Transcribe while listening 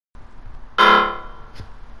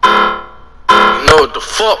know what the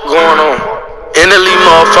fuck going on. NLE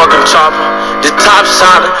motherfucking chopper, the top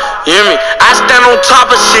shotta, you hear me? I stand on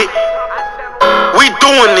top of shit. We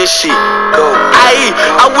doing this shit. Ayy,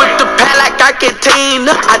 I whip the pad like I can teen.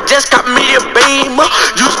 I just got me a beamer.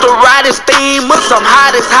 Used to ride in steamers. I'm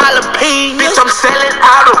hot as jalapeno. Bitch, I'm selling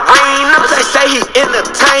out arenas. They say he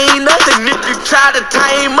entertain us, and if you try to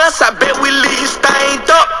tame us, I bet we leave you stained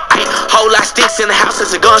up. Ayy, whole lot sticks in the house,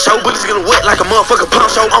 it's a gun show. Bullets getting wet like a motherfucking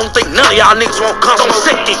pump show. I don't think none of y'all niggas won't come. Don't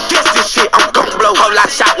set this shit, I'm gon' blow. Whole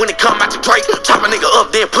lot shot when it come out the Drake. Chop a nigga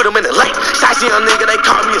up, then put him in the lake. Shots young nigga, they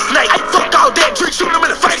call me a snake. Ayy, fuck all that, drink, shoot him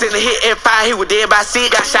in the face. In the hit F5, he was dead by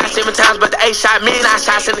 6. Got shot 7 times, but the 8 shot me. 9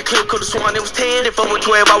 shots in the clip, could've sworn it was 10. If I was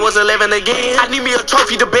 12, I was 11 again. I need me a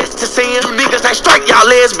trophy, the best to send. You niggas ain't straight, y'all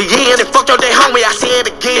lesbian. And fuck your day homie, I say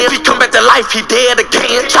it again. If he come back to life, he dead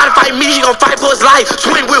again. Try to fight me, he gon' fight for his life.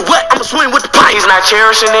 Swing with what? I'ma swing with the pipe. He's not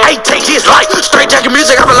cherishing it. Hey, take his life. Straight jacket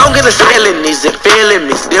music, I belong in the selling this and feeling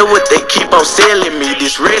me. Still what they keep on selling me.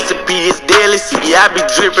 This recipe is deadly. See, I be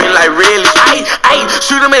dripping like really. Ayy,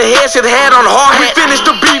 shoot him in the head, shit head on the hard hat. We finish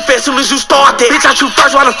the beef as soon as you start that. Bitch, I shoot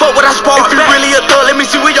first, why the fuck would I spark? If you really a thug, let me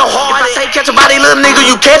see where your heart. If I say catch a body, little nigga,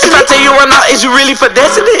 you catch it. If I tell you run out, is you really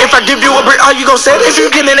finessing it? If I give you a brick, are you gon' sell it? If you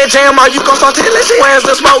get in that jam, are you gon' start telling shit? Where's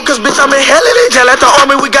the smoke? Cause bitch, I'm in hell in it. Tell at the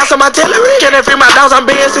army, we got some artillery. Can they free my dogs? I'm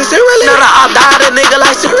being sincerely. Now I died a nigga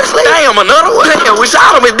like seriously. Damn, another one. Damn, we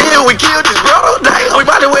shot him and then we killed his brother. Damn, we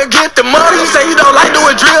might as well get the money. You say you don't like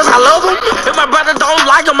doing drills, I love him. If my brother don't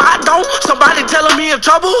like him, I don't. Somebody tell him he in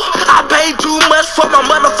trouble. I paid too much for my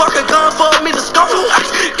motherfucking gun for me to scuffle.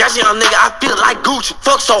 Got young nigga, I feel like Gucci.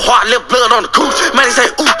 Fuck so hard, left blood on the cooch. Man, they say,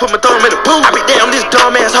 ooh, put my thumb in the boot. I be damn, this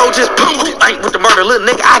dumb ass hoe just poo. Ain't with the murder, little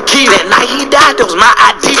nigga, I keep. That night he died, that was my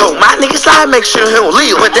ID. Told my nigga slide, make sure he don't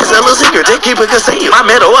leave. But that's a little secret, just keep it concealed. My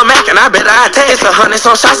metal a Mac and I bet I attack. It's 100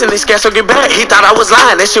 some shots and this gas will get back. He thought I was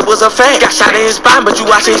lying, that shit was a fact. Got shot in his spine, but you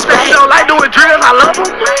watching his back. He don't like doing drills, I love him.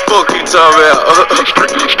 Fuck you talking about.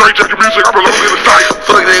 Straight jacket music, I belong in the fight.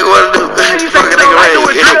 Fuck nigga, what to do? Fuck nigga, like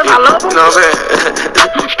doing drills, I love him. You know what I'm saying?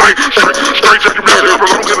 Straight jacket music, I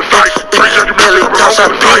belong in the fight. Straight jacket music, I belong in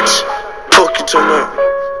the fight. Fuck you talking about.